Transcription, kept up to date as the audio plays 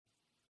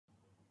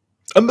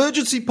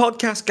Emergency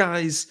podcast,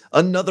 guys.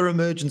 Another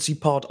emergency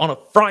pod on a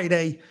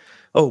Friday.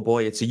 Oh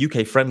boy, it's a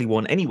UK friendly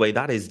one. Anyway,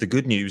 that is the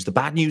good news. The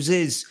bad news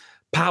is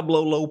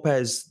Pablo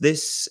Lopez.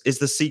 This is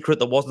the secret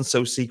that wasn't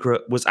so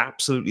secret, was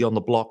absolutely on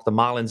the block. The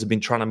Marlins have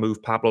been trying to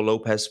move Pablo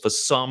Lopez for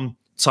some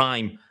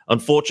time,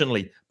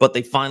 unfortunately, but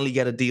they finally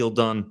get a deal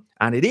done,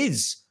 and it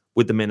is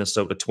with the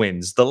Minnesota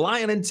Twins. The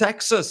Lion in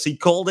Texas, he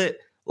called it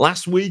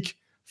last week.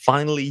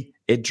 Finally,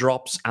 it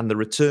drops, and the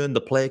return, the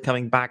player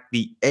coming back,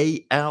 the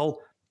AL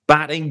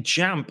batting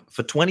champ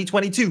for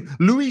 2022,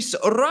 Luis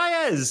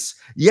Arraez.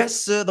 Yes,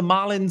 sir, the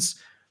Marlins,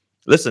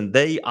 listen,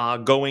 they are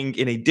going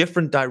in a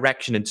different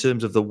direction in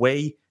terms of the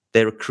way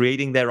they're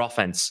creating their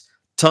offense.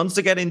 Tons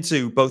to get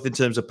into, both in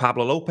terms of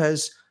Pablo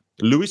Lopez,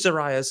 Luis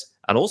Arraez,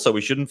 and also,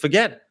 we shouldn't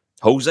forget,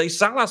 Jose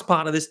Salas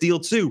part of this deal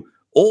too.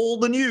 All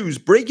the news,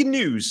 breaking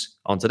news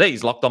on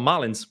today's Locked On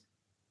Marlins.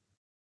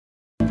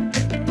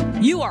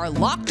 You are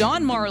Locked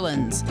On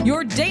Marlins,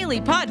 your daily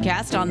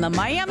podcast on the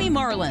Miami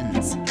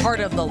Marlins. Part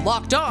of the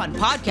Locked On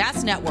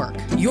Podcast Network,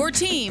 your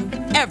team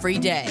every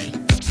day.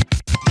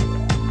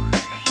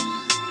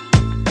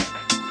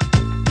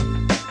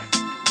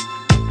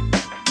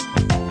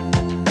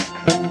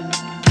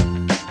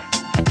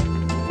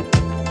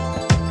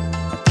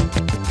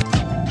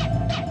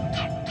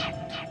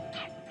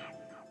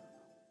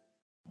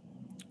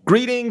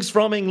 Greetings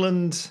from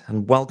England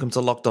and welcome to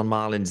Locked On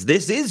Marlins.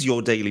 This is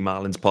your daily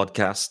Marlins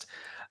podcast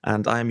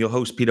and I am your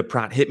host, Peter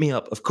Pratt. Hit me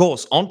up, of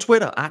course, on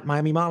Twitter at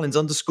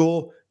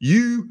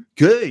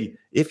Miami_Marlins_UK.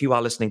 If you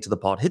are listening to the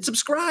pod, hit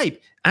subscribe.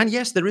 And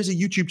yes, there is a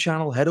YouTube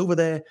channel. Head over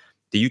there.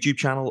 The YouTube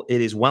channel,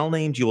 it is well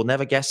named. You will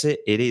never guess it.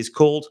 It is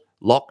called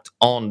Locked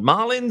On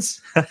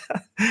Marlins.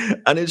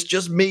 And it's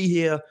just me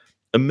here,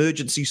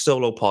 emergency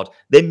solo pod.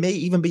 There may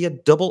even be a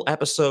double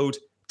episode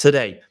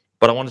today,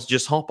 but I wanted to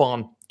just hop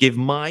on, give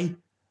my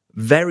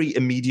very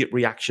immediate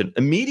reaction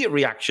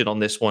on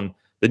this one.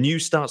 The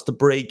news starts to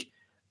break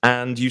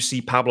and you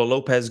see Pablo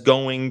Lopez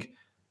going,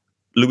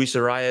 Luis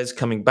Arraez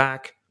coming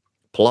back,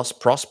 plus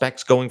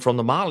prospects going from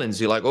the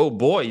Marlins. You're like, oh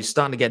boy, he's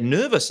starting to get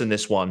nervous in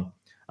this one.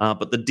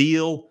 But the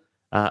deal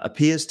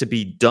appears to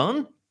be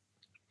done.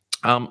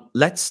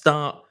 Let's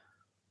start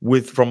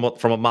with from a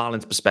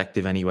Marlins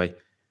perspective anyway.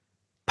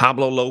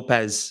 Pablo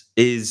Lopez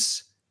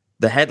is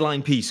the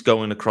headline piece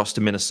going across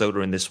to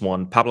Minnesota in this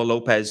one. Pablo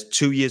Lopez,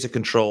 2 years of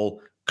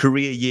control,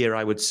 career year,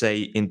 I would say,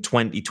 in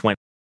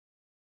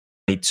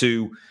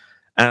 2022.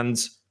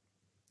 And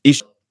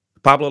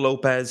Pablo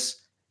Lopez,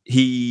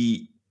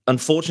 he,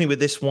 unfortunately with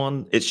this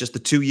one, it's just the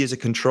 2 years of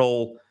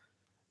control.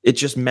 It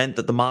just meant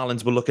that the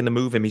Marlins were looking to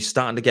move him. He's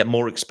starting to get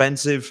more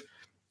expensive.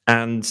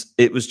 And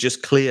it was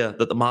just clear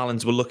that the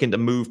Marlins were looking to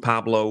move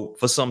Pablo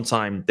for some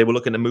time. They were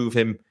looking to move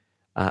him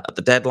at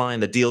the deadline.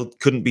 The deal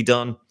couldn't be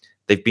done.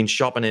 They've been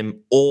shopping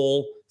him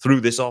all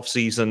through this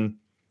offseason.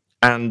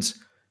 And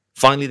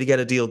finally, they get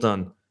a deal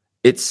done.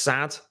 It's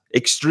sad,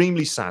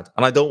 extremely sad.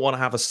 And I don't want to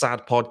have a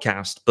sad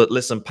podcast, but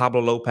listen, Pablo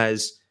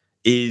Lopez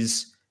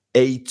is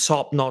a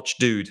top-notch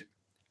dude.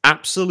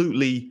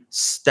 Absolutely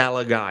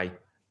stellar guy.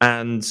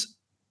 And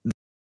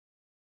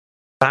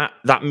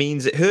that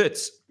means it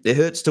hurts. It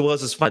hurts to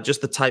us as far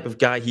just the type of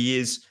guy he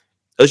is.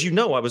 As you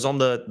know, I was on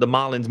the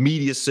Marlins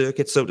media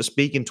circuit, so to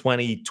speak, in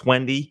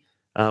 2020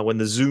 when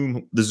the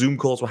Zoom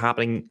calls were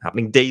happening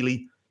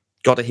daily.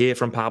 Got to hear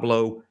from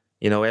Pablo,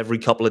 every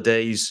couple of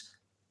days.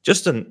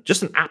 Just an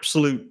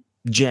absolute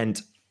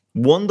gent,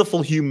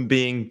 wonderful human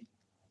being.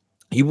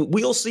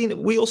 We all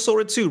saw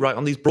it too, right,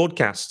 on these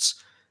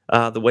broadcasts.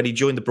 That when he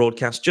joined the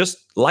broadcast, just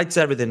lights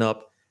everything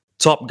up.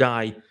 Top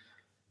guy.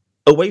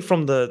 Away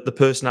from the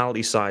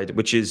personality side,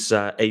 which is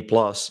A+,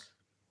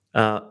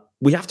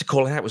 we have to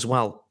call it out as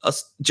well.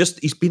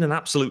 He's been an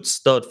absolute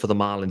stud for the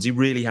Marlins. He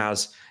really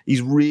has.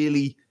 He's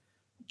really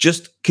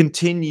just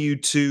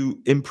continued to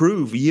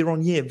improve year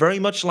on year, very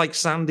much like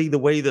Sandy, the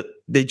way that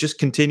they just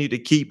continue to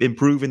keep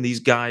improving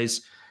these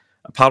guys.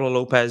 Pablo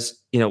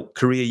Lopez,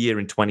 career year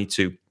in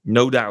 22,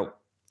 no doubt.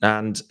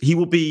 And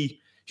he'll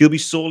be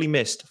sorely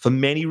missed for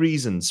many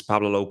reasons,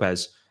 Pablo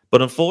Lopez.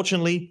 But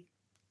unfortunately,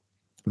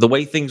 the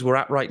way things were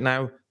at right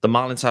now, the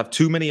Marlins have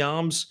too many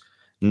arms,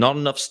 not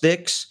enough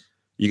sticks.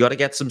 You got to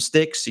get some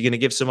sticks. You're going to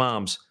give some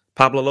arms.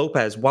 Pablo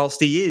Lopez,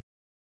 whilst he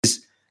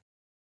is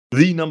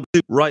the number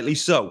 2, rightly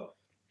so,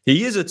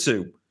 he is a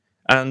 2.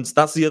 And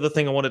that's the other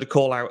thing I wanted to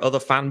call out. Other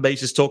fan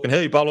bases talking,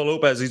 hey, Pablo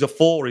Lopez, he's a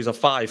 4, he's a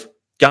 5.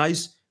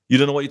 Guys, you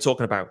don't know what you're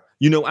talking about.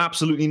 You know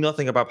absolutely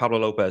nothing about Pablo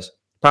Lopez.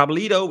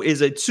 Pablito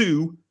is a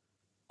 2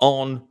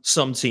 on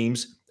some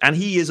teams, and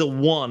he is a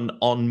 1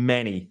 on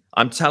many.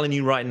 I'm telling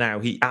you right now,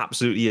 he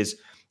absolutely is.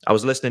 I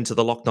was listening to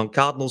the Locked On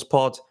Cardinals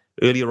pod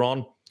earlier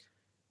on.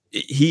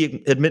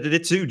 He admitted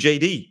it too,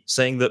 JD,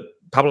 saying that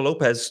Pablo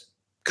Lopez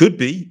could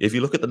be, if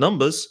you look at the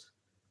numbers,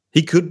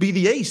 he could be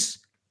the ace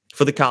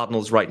for the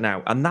Cardinals right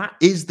now. And that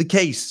is the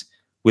case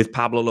with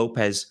Pablo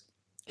Lopez.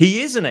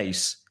 He is an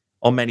ace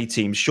on many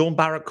teams. Sean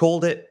Barrett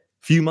called it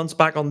a few months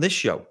back on this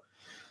show.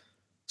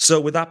 So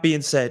with that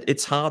being said,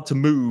 it's hard to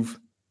move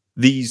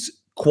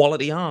these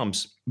quality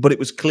arms. But it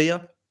was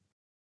clear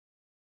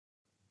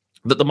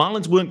that the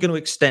Marlins weren't going to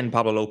extend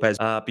Pablo Lopez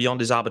beyond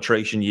his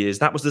arbitration years.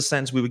 That was the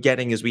sense we were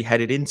getting as we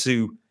headed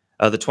into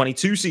the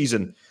 22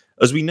 season.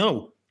 As we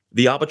know,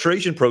 the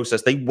arbitration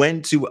process, they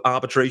went to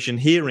arbitration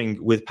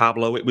hearing with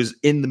Pablo. It was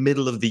in the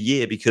middle of the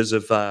year because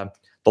of the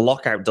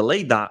lockout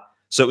delayed that.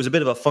 So it was a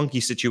bit of a funky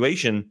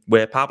situation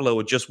where Pablo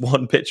had just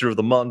won pitcher of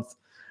the month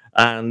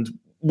and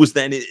was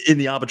then in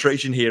the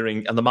arbitration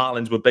hearing, and the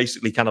Marlins were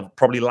basically kind of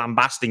probably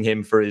lambasting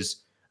him for his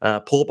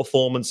poor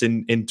performance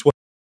in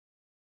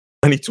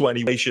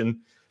 2020.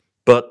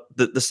 But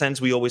the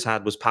sense we always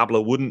had was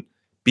Pablo wouldn't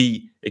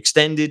be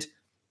extended.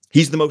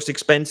 He's the most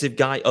expensive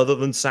guy other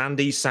than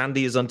Sandy.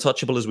 Sandy is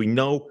untouchable, as we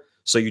know.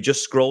 So you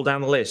just scroll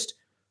down the list.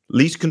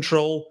 Least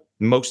control,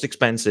 most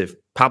expensive.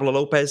 Pablo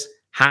Lopez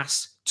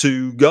has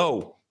to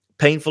go.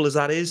 Painful as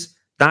that is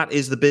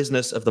the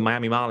business of the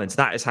Miami Marlins.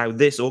 That is how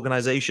this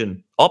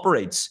organization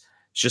operates.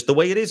 It's just the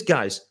way it is,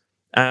 guys.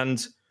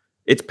 And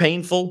it's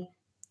painful,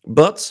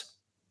 but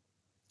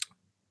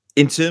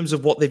in terms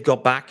of what they've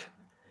got back,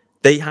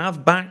 they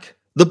have back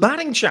the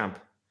batting champ.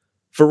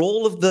 For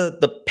all of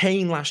the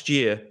pain last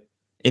year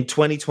in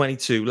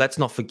 2022, let's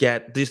not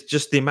forget this,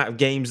 just the amount of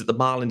games that the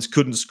Marlins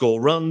couldn't score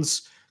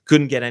runs,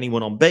 couldn't get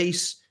anyone on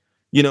base.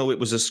 You know, it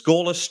was a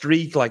scoreless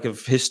streak, like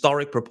of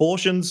historic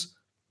proportions.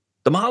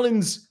 The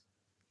Marlins,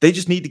 they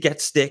just need to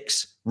get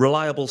sticks,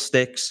 reliable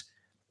sticks.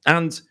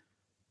 And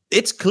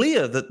it's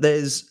clear that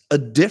there's a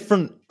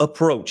different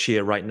approach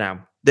here right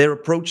now. They're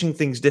approaching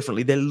things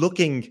differently. They're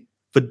looking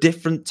for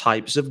different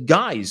types of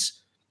guys.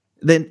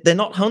 They're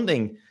not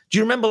hunting. Do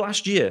you remember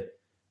last year,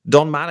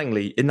 Don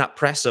Mattingly in that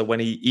presser when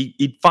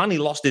he finally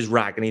lost his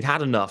rag and he'd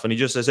had enough, and he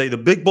just says, hey, the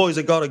big boys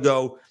have got to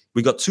go.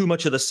 We got too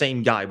much of the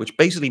same guy, which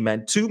basically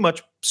meant too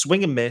much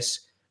swing and miss,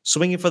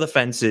 swinging for the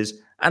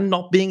fences, and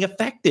not being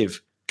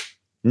effective.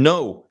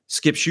 No,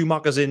 Skip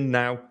Schumacher's in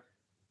now.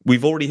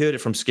 We've already heard it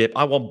from Skip.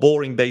 I want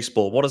boring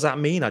baseball. What does that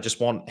mean? I just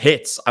want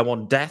hits. I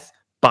want death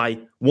by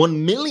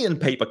 1 million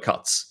paper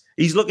cuts.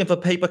 He's looking for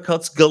paper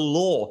cuts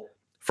galore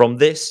from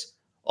this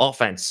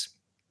offense.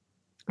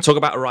 I'll talk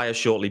about Arraez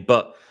shortly,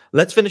 but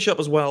let's finish up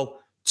as well.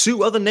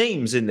 2 other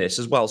names in this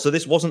as well. So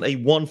this wasn't a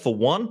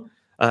 1-for-1.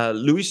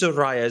 Luis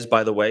Arraez,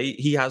 by the way,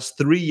 he has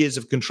 3 years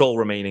of control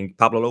remaining.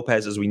 Pablo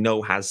Lopez, as we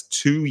know, has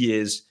 2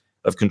 years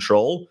of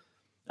control.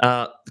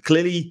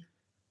 Clearly,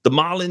 the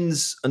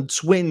Marlins and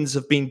Twins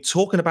have been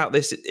talking about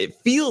this. It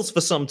feels for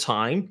some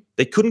time.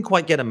 They couldn't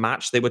quite get a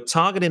match. They were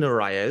targeting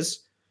Arraez,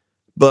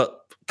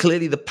 but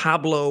clearly the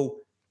Pablo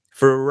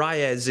for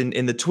Arraez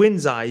in the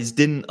Twins' eyes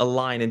didn't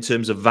align in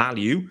terms of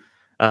value.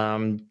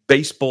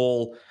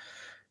 Baseball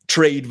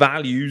trade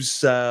values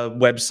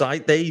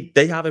website,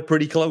 they have it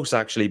pretty close,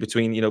 actually,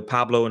 between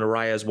Pablo and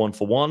Arraez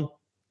 1-for-1.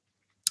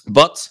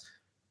 But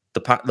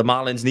the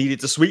Marlins needed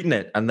to sweeten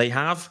it, and they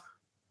have.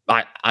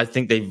 I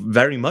think they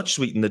very much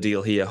sweetened the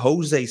deal here.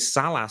 Jose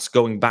Salas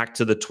going back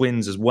to the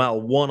Twins as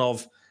well, one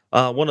of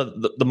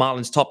the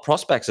Marlins' top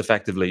prospects,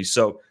 effectively.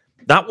 So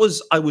that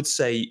was, I would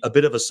say, a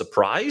bit of a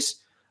surprise.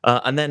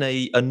 And then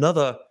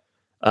another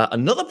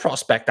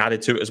prospect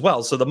added to it as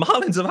well. So the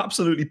Marlins have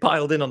absolutely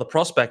piled in on the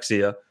prospects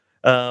here.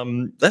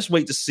 Let's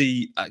wait to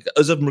see.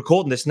 As I'm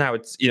recording this now,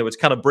 it's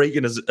kind of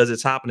breaking as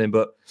it's happening.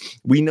 But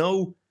we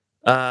know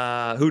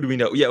who do we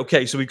know? Yeah,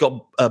 okay. So we've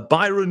got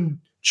Byron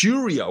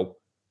Churio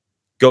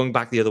going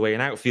back the other way,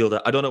 an outfielder.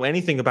 I don't know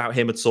anything about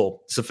him at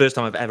all. It's the first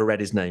time I've ever read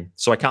his name.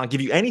 So I can't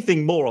give you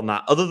anything more on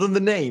that other than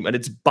the name. And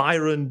it's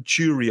Byron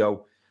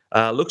Churio.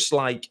 Looks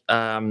like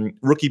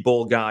rookie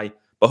ball guy.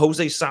 But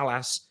Jose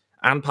Salas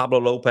and Pablo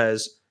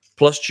Lopez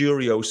plus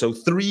Churio. So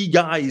 3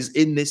 guys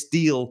in this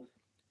deal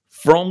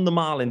from the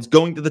Marlins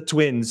going to the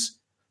Twins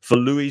for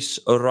Luis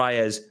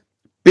Arraez.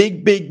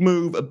 Big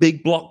move, a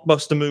big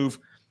blockbuster move.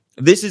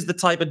 This is the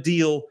type of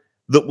deal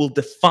that will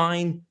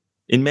define,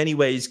 in many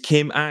ways,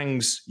 Kim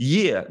Ang's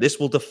year. This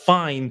will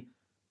define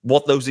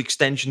what those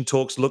extension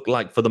talks look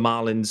like for the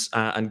Marlins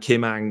and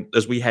Kim Ang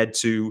as we head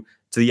to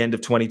the end of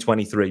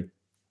 2023.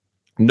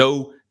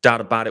 No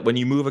doubt about it. When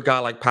you move a guy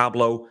like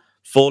Pablo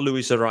for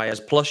Luis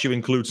Arraez, plus you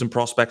include some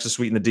prospects to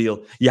sweeten the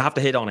deal, you have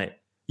to hit on it.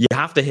 You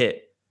have to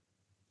hit.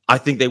 I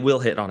think they will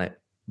hit on it.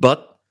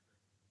 But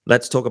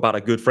let's talk about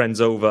our good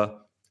friends over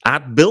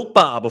at Built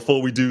Bar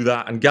before we do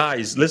that. And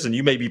guys, listen,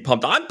 you may be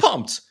pumped. I'm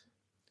pumped.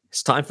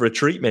 It's time for a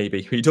treat,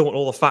 maybe. You don't want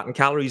all the fat and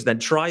calories, then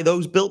try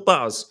those Built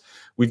Bars.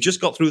 We've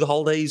just got through the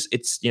holidays.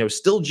 It's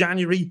still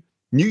January.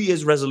 New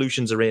Year's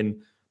resolutions are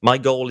in. My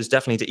goal is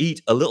definitely to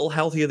eat a little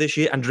healthier this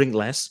year and drink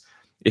less.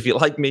 If you're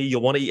like me,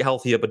 you'll want to eat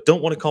healthier, but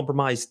don't want to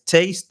compromise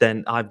taste,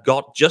 then I've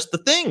got just the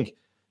thing.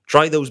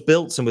 Try those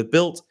Builts, and with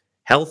Built,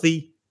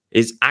 healthy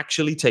is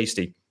actually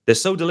tasty. They're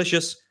so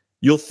delicious,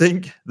 you won't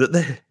think,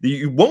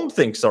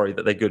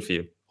 that they're good for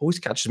you. Always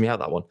catches me out,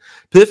 that one.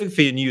 Perfect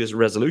for your New Year's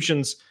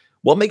resolutions.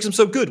 What makes them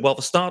so good? Well,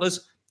 for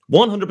starters,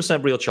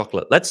 100% real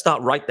chocolate. Let's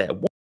start right there.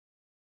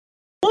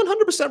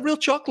 100% real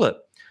chocolate.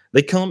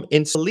 They come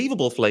in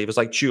unbelievable flavors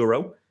like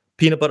churro,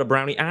 peanut butter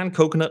brownie, and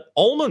coconut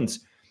almond.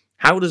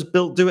 How does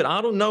Built do it? I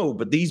don't know,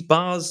 but these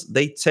bars,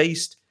 they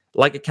taste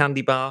like a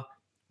candy bar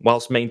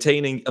whilst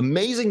maintaining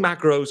amazing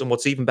macros, and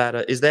what's even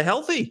better is they're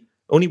healthy.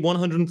 Only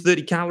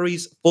 130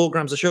 calories, 4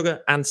 grams of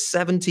sugar, and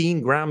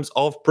 17 grams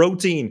of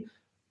protein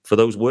for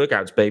those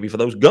workouts, baby, for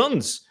those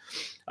guns.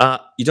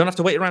 You don't have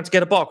to wait around to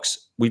get a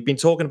box. We've been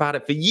talking about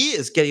it for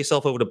years. Get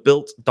yourself over to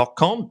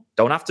built.com.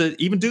 Don't have to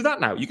even do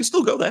that now. You can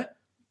still go there.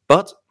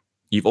 But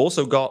you've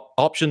also got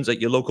options at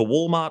your local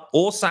Walmart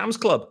or Sam's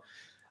Club.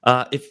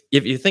 If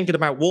you're thinking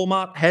about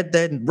Walmart, head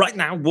there right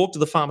now, walk to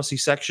the pharmacy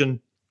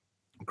section,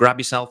 grab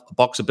yourself a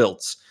box of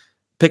Builts.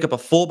 Pick up a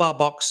 4-bar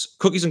box,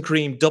 cookies and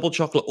cream, double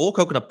chocolate, or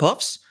coconut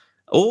puffs.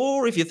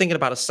 Or if you're thinking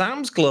about a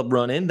Sam's Club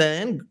run-in,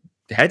 then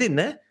head in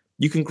there.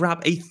 You can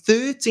grab a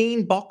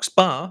 13-box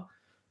bar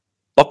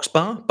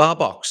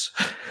box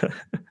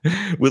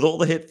with all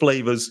the hit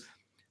flavors,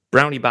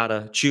 brownie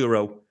batter,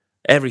 churro,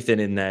 everything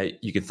in there.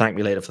 You can thank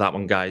me later for that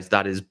one, guys.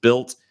 That is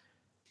Built,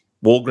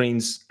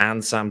 Walgreens,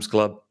 and Sam's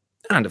Club,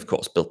 and of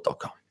course,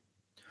 Built.com.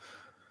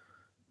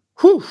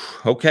 Whew,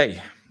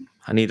 okay.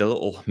 I need a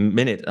little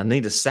minute. I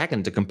need a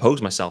second to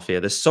compose myself here.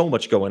 There's so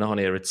much going on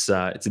here. It's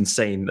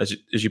insane. As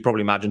you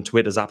probably imagine,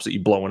 Twitter's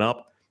absolutely blowing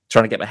up,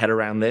 trying to get my head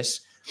around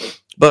this.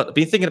 But I've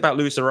been thinking about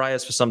Luis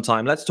Arraez for some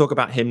time. Let's talk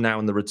about him now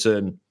in the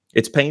return.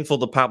 It's painful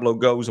that Pablo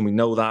goes, and we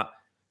know that.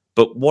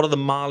 But what are the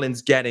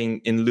Marlins getting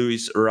in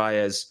Luis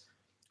Arraez?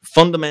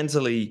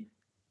 Fundamentally,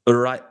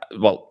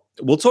 well,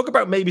 we'll talk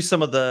about maybe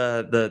some of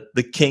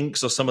the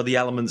kinks or some of the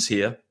elements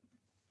here.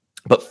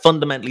 But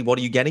fundamentally, what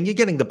are you getting? You're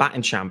getting the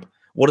batting champ.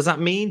 What does that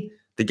mean?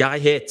 The guy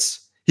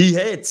hits. He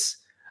hits.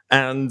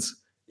 And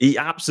he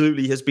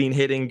absolutely has been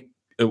hitting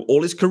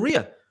all his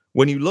career.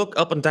 When you look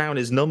up and down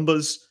his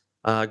numbers,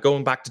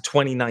 going back to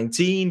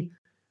 2019,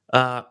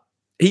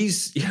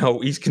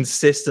 he's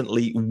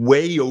consistently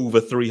way over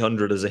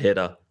 300 as a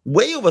hitter.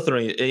 Way over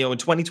 300. In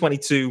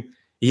 2022,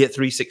 he hit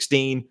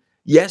 316.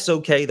 Yes,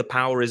 okay, the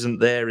power isn't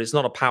there. He's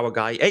not a power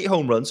guy. 8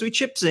 home runs, so he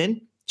chips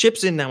in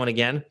now and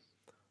again.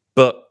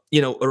 But,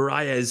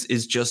 Arraez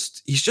he's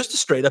just a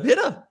straight up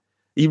hitter.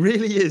 He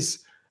really is.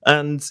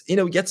 And, he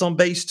gets on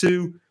base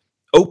too.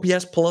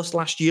 OPS plus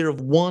last year of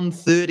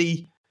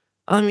 130.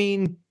 I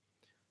mean,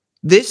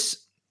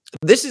 this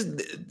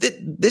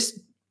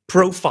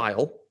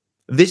profile,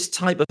 this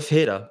type of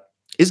hitter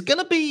is going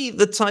to be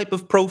the type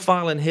of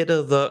profile and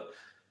hitter that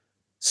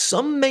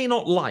some may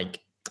not like.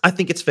 I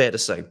think it's fair to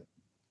say.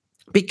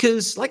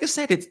 Because, like I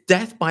said, it's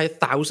death by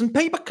 1,000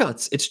 paper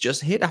cuts. It's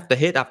just hit after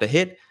hit after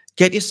hit.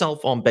 Get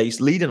yourself on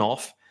base, leading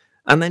off,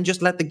 and then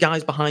just let the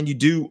guys behind you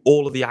do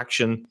all of the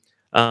action.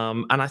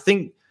 And I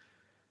think,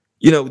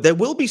 there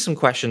will be some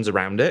questions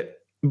around it,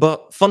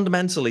 but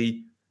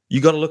fundamentally,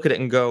 you got to look at it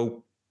and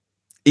go,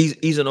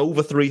 he's an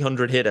over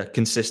 300 hitter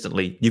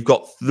consistently. You've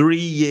got 3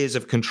 years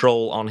of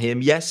control on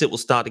him. Yes, it will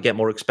start to get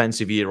more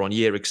expensive year on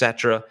year,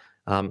 etc.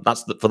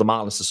 That's for the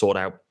Marlins to sort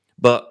out.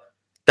 But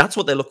that's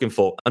what they're looking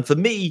for. And for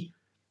me,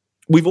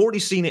 we've already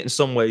seen it in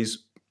some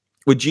ways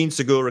with Gene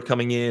Segura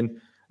coming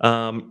in.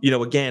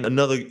 Again,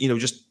 another,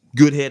 just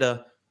good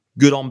hitter,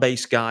 good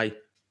on-base guy.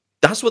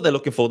 That's what they're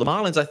looking for. The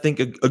Marlins, I think,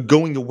 are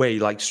going away,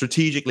 like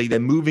strategically, they're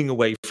moving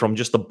away from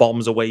just the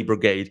bombs away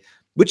brigade,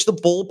 which the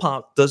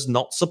ballpark does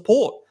not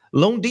support.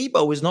 Lone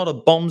Depot is not a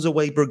bombs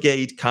away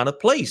brigade kind of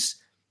place.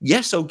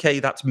 Yes, okay,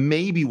 that's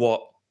maybe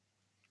what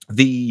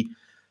the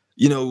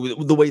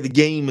way the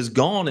game has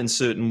gone in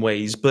certain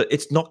ways, but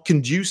it's not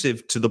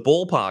conducive to the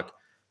ballpark.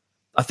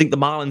 I think the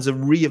Marlins are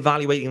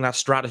reevaluating that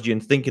strategy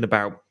and thinking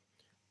about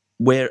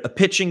where a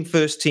pitching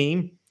first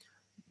team,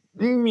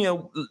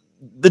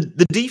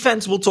 the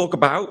defense we'll talk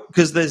about,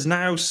 because there's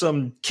now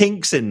some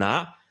kinks in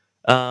that.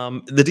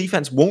 The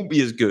defense won't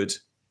be as good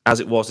as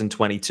it was in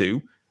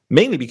 22,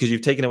 mainly because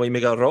you've taken away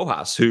Miguel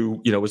Rojas,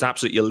 who, was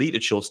absolutely elite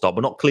at shortstop,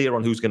 but not clear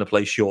on who's going to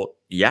play short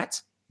yet.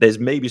 There's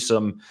maybe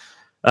some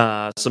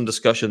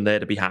discussion there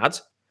to be had,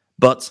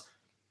 but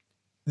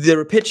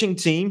they're a pitching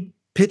team,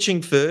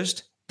 pitching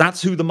first.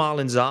 That's who the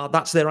Marlins are.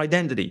 That's their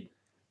identity.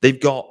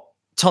 They've got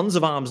tons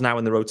of arms now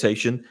in the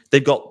rotation.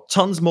 They've got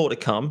tons more to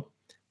come.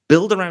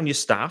 Build around your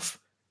staff.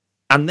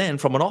 And then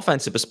from an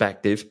offensive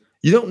perspective,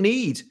 you don't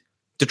need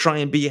to try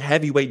and be a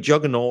heavyweight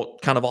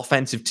juggernaut kind of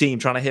offensive team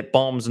trying to hit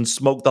bombs and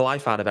smoke the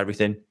life out of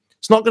everything.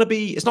 It's not going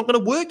to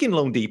work in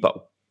Lone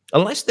Depot.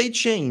 Unless they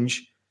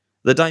change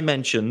the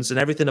dimensions and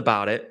everything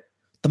about it,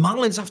 the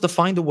Marlins have to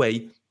find a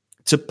way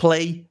to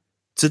play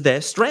to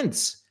their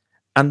strengths.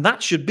 And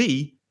that should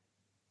be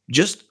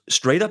just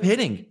straight up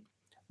hitting.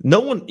 No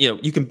one,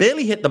 you can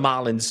barely hit the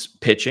Marlins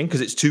pitching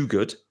because it's too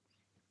good.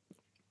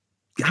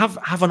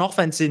 Have an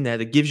offense in there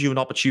that gives you an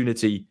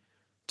opportunity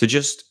to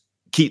just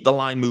keep the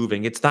line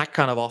moving. It's that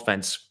kind of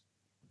offense.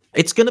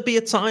 It's going to be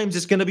at times,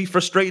 it's going to be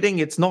frustrating.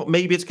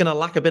 Maybe it's going to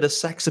lack a bit of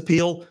sex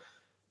appeal,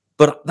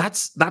 but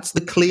that's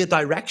the clear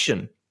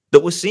direction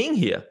that we're seeing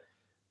here.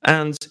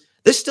 And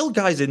there's still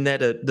guys in there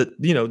that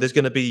there's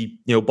going to be,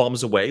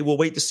 bombs away. We'll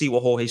wait to see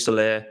what Jorge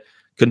Soler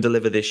can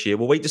deliver this year.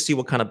 We'll wait to see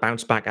what kind of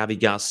bounce back Avi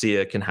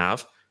Garcia can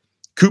have.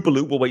 Cooper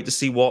Loop, we'll wait to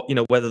see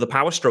whether the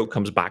power stroke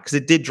comes back, because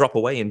it did drop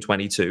away in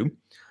 22.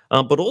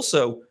 But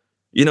also,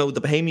 the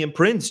Bahamian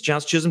Prince,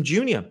 Jazz Chisholm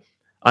Jr.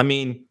 I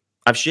mean,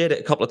 I've shared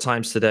it a couple of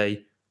times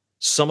today.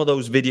 Some of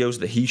those videos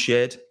that he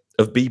shared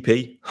of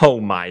BP, oh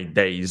my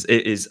days,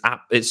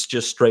 it's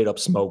just straight up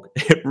smoke.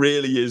 It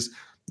really is.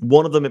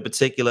 One of them in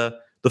particular,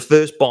 the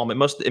first bomb, it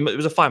was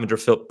a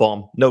 500-foot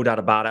bomb, no doubt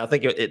about it. I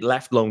think it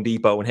left Lone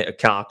Depot and hit a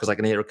car because I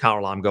can hear a car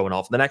alarm going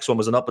off. The next one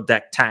was an upper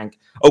deck tank.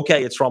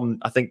 Okay, it's from,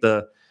 I think,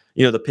 the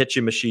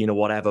pitching machine or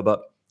whatever.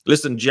 But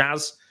listen,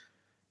 Jazz,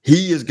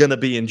 he is going to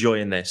be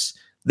enjoying this.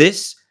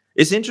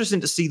 It's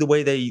interesting to see the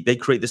way they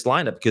create this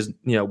lineup because,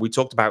 we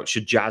talked about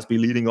should Jazz be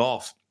leading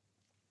off.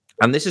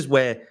 And this is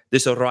where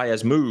this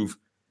Arraez move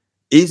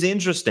is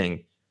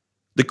interesting.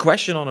 The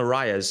question on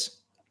Arraez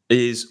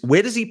is,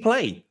 where does he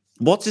play?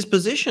 What's his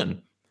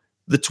position?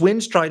 The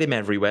Twins tried him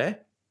everywhere,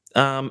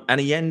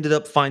 and he ended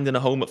up finding a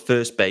home at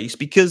first base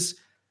because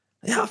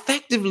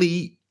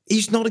effectively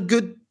he's not a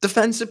good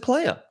defensive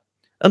player.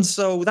 And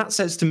so that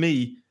says to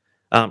me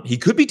he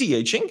could be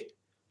DHing.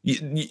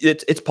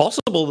 It's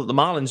possible that the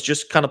Marlins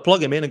just kind of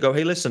plug him in and go,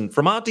 hey, listen,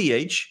 from our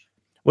DH,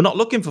 we're not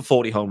looking for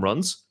 40 home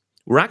runs.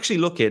 We're actually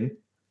looking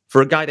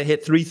for a guy to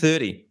hit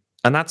 330.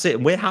 And that's it.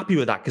 And we're happy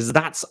with that because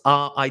that's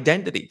our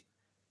identity.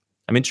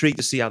 I'm intrigued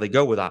to see how they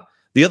go with that.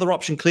 The other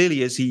option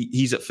clearly is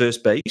he's at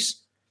first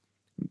base.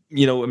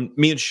 And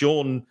me and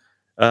Sean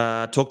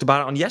talked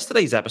about it on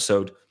yesterday's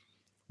episode.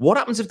 What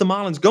happens if the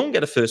Marlins go and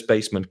get a first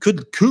baseman?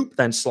 Could Coop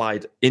then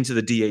slide into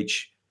the DH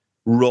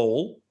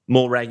role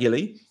more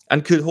regularly?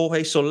 And could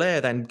Jorge Soler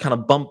then kind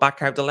of bump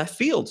back out to left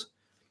field?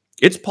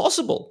 It's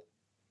possible.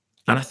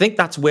 And I think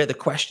that's where the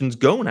questions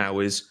go now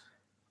is,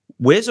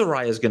 where's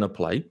Arraez going to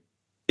play?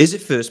 Is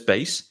it first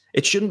base?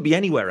 It shouldn't be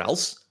anywhere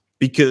else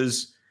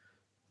because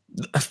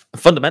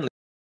fundamentally,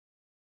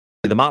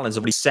 the Marlins have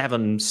only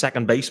 7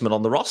 second basemen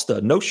on the roster.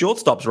 No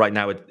shortstops right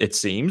now, it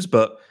seems.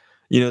 But,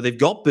 they've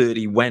got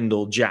Birdie,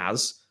 Wendell,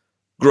 Jazz,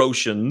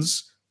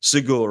 Groshans,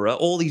 Segura,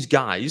 all these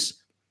guys.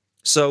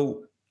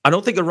 So I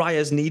don't think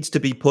Arraez needs to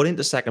be put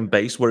into second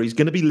base where he's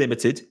going to be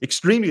limited,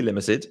 extremely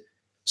limited.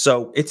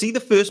 So it's either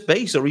first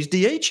base or he's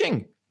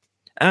DHing.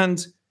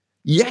 And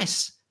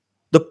yes,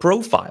 the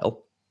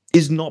profile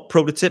is not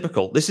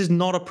prototypical. This is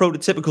not a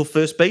prototypical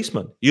first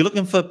baseman. You're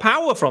looking for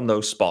power from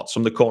those spots,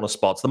 from the corner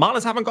spots. The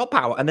Marlins haven't got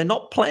power, and they're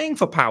not playing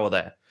for power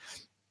there.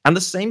 And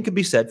the same could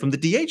be said from the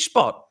DH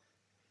spot.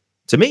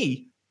 To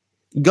me,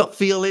 gut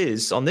feel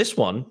is, on this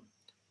one,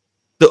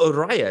 that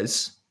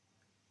Arraez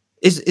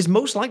is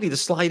most likely to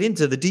slide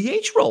into the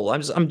DH role.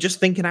 I'm just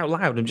thinking out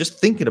loud. I'm just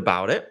thinking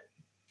about it.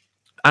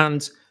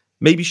 And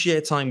maybe share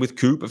time with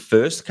Coop at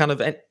first, kind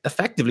of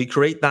effectively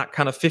create that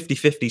kind of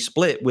 50-50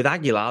 split with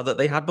Aguilar that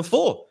they had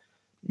before.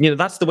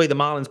 That's the way the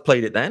Marlins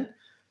played it then.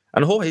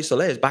 And Jorge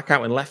Soler is back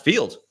out in left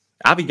field.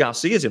 Avi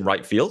Garcia's in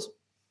right field.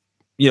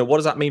 What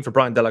does that mean for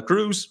Brian De La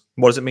Cruz?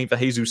 What does it mean for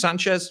Jesus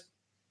Sanchez?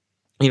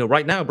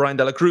 Right now, Brian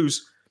De La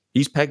Cruz,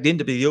 he's pegged in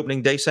to be the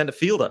opening day center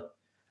fielder.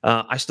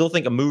 I still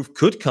think a move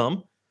could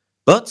come,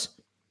 but,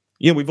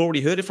 we've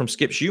already heard it from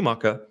Skip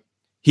Schumacher.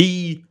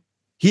 He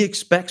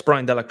expects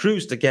Brian De La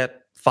Cruz to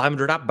get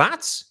 500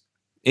 at-bats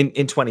in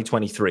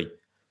 2023.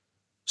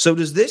 So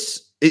is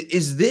this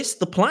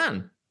the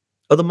plan?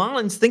 Are the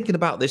Marlins thinking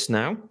about this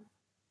now?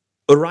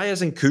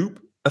 Arraez and Coop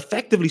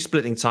effectively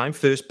splitting time,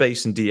 first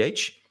base and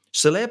DH.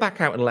 Soler back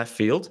out in left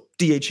field,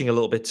 DHing a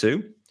little bit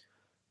too.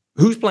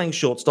 Who's playing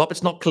shortstop?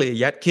 It's not clear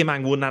yet. Kim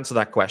Ang wouldn't answer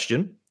that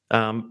question.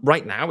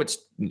 Right now, it's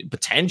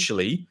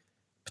potentially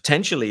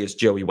it's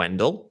Joey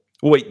Wendell.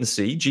 We'll wait and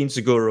see. Gene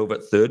Segura over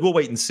at third. We'll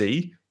wait and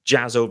see.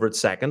 Jazz over at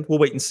second. We'll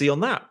wait and see on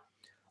that.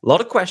 A lot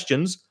of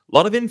questions, a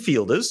lot of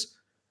infielders.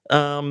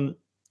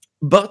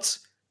 But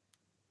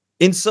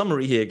in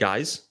summary here,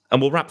 guys,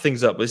 and we'll wrap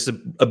things up. This is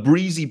a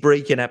breezy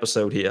break-in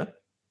episode here.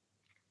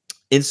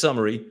 In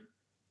summary,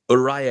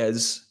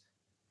 Arraez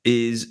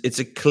it's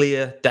a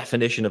clear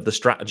definition of the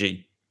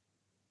strategy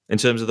in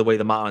terms of the way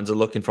the Marlins are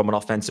looking from an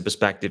offensive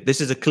perspective.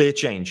 This is a clear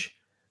change.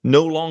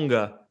 No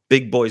longer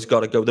big boys got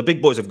to go. The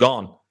big boys have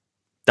gone.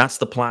 That's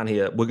the plan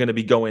here. We're going to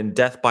be going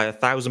death by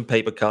 1,000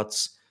 paper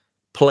cuts,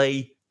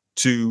 play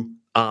to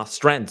our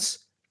strengths,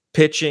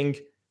 pitching,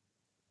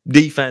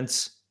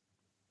 defense,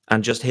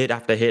 and just hit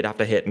after hit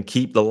after hit and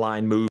keep the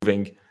line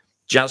moving.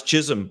 Jazz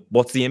Chisholm,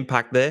 what's the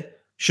impact there?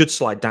 Should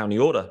slide down the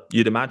order,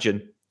 you'd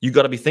imagine. You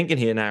got to be thinking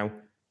here now,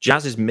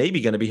 Jazz is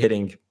maybe going to be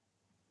hitting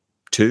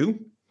 2,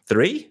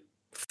 3,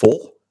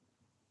 4,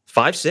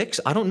 5, 6.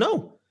 I don't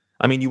know.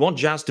 I mean, you want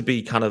Jazz to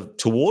be kind of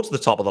towards the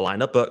top of the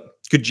lineup, but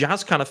could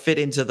Jazz kind of fit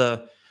into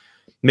the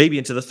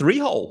 3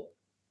 hole?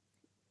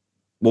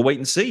 We'll wait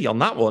and see on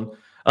that one.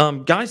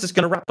 Guys, that's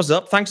going to wrap us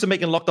up. Thanks for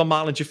making Locked On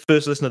Marlins your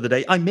first listen of the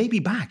day. I may be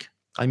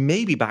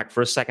back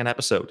for a second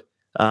episode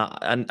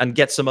and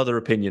get some other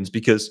opinions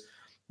because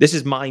this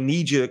is my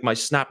knee-jerk, my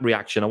snap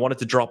reaction. I wanted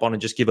to drop on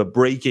and just give a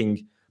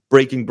breaking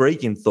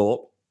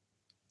thought.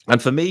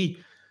 And for me,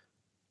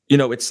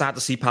 it's sad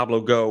to see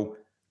Pablo go.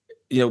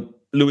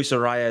 Luis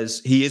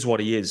Arraez, he is what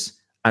he is.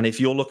 And if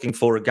you're looking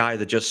for a guy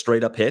that just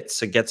straight up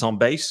hits and gets on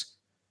base,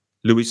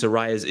 Luis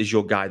Arraez is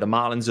your guy. The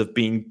Marlins have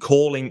been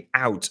calling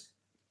out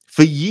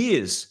for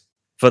years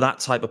for that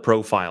type of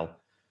profile.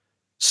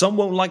 Some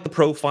won't like the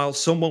profile.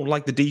 Some won't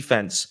like the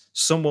defense.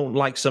 Some won't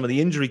like some of the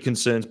injury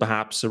concerns,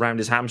 perhaps, around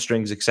his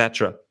hamstrings,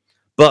 etc.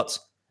 But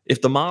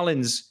if the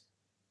Marlins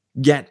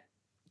get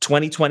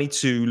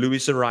 2022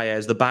 Luis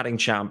Arraez, the batting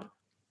champ,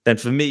 then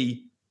for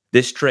me,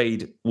 this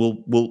trade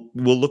will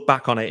look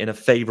back on it in a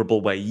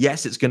favorable way.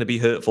 Yes, it's going to be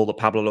hurtful that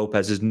Pablo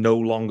Lopez is no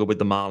longer with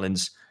the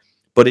Marlins,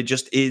 but it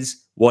just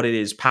is what it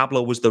is.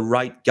 Pablo was the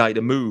right guy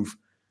to move.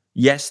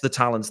 Yes, the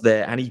talent's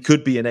there, and he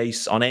could be an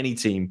ace on any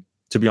team,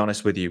 to be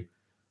honest with you.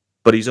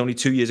 But he's only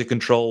 2 years of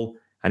control,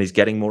 and he's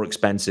getting more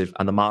expensive,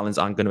 and the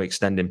Marlins aren't going to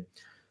extend him.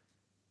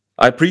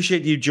 I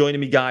appreciate you joining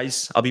me,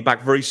 guys. I'll be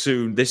back very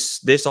soon. This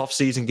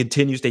offseason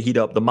continues to heat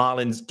up. The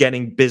Marlins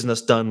getting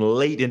business done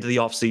late into the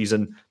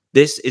offseason.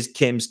 This is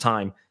Kim's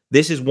time.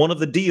 This is one of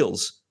the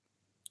deals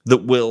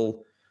that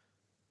we'll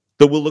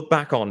look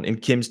back on in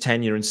Kim's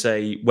tenure and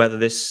say whether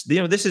this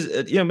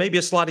is maybe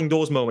a sliding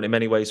doors moment in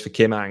many ways for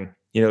Kim Ang.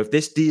 If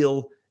this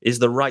deal is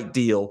the right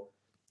deal,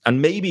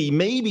 and maybe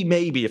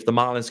if the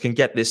Marlins can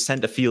get this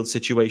center field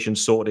situation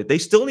sorted, they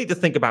still need to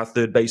think about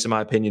third base, in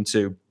my opinion,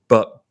 too.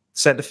 But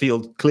center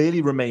field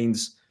clearly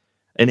remains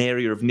an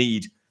area of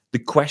need. The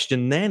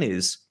question then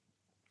is,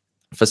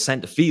 for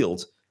center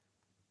field,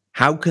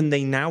 how can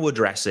they now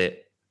address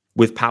it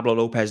with Pablo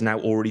Lopez now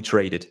already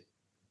traded?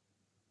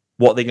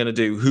 What are they going to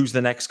do? Who's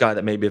the next guy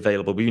that may be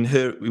available?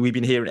 We've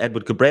been hearing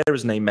Edward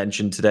Cabrera's name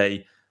mentioned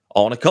today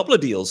on a couple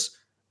of deals.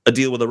 A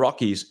deal with the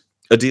Rockies,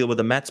 a deal with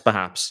the Mets,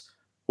 perhaps.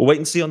 We'll wait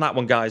and see on that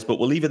one, guys, but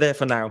we'll leave it there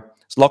for now.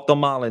 It's Locked on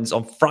Marlins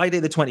on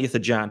Friday, the 20th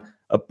of Jan,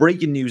 a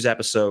breaking news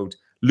episode.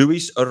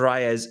 Luis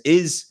Arraez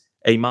is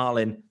a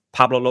Marlin.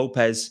 Pablo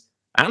Lopez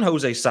and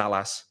Jose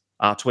Salas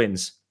are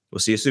twins. We'll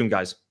see you soon,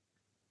 guys.